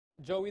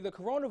Joey, the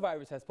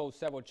coronavirus has posed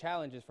several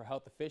challenges for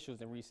health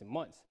officials in recent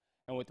months.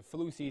 And with the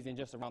flu season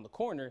just around the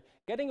corner,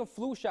 getting a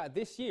flu shot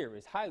this year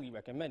is highly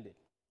recommended.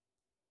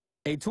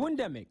 A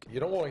twindemic. You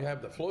don't want to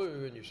have the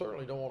flu, and you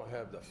certainly don't want to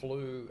have the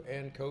flu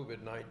and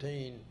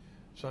COVID-19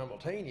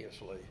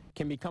 simultaneously.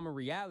 Can become a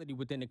reality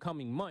within the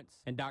coming months.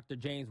 And Dr.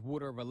 James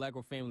Wooder of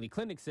Allegro Family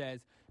Clinic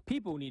says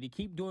people need to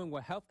keep doing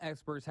what health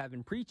experts have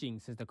been preaching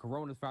since the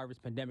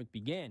coronavirus pandemic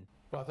began.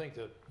 Well, I think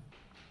that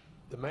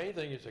the main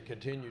thing is to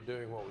continue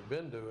doing what we've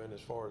been doing as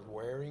far as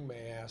wearing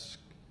masks,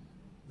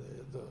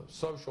 the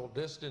social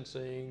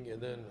distancing, and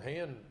then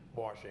hand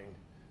washing.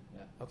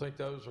 Yeah. I think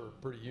those are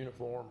pretty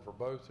uniform for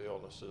both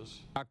illnesses.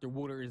 Dr.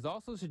 Wooder is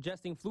also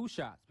suggesting flu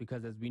shots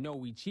because, as we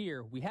know each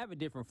year, we have a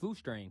different flu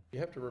strain. You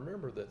have to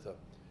remember that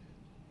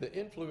the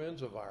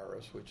influenza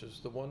virus, which is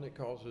the one that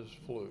causes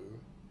flu,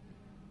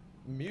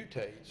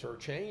 mutates or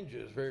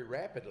changes very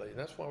rapidly, and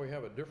that's why we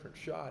have a different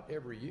shot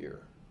every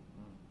year.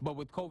 But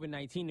with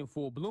COVID-19 in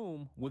full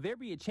bloom, will there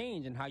be a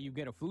change in how you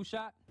get a flu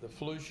shot? The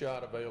flu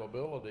shot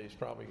availability is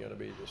probably going to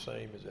be the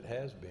same as it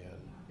has been.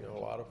 You know, a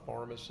lot of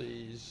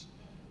pharmacies,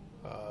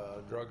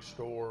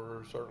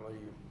 drugstores, certainly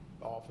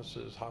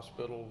offices,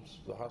 hospitals.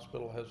 The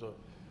hospital has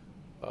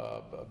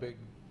a big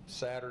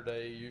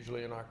Saturday,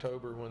 usually in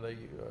October, when they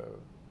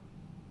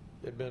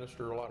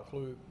administer a lot of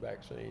flu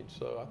vaccines.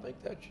 So I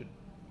think that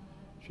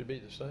should be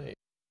the same.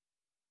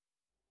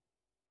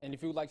 And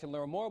if you would like to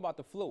learn more about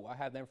the flu, I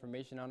have the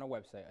information on our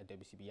website at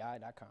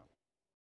WCBI.com.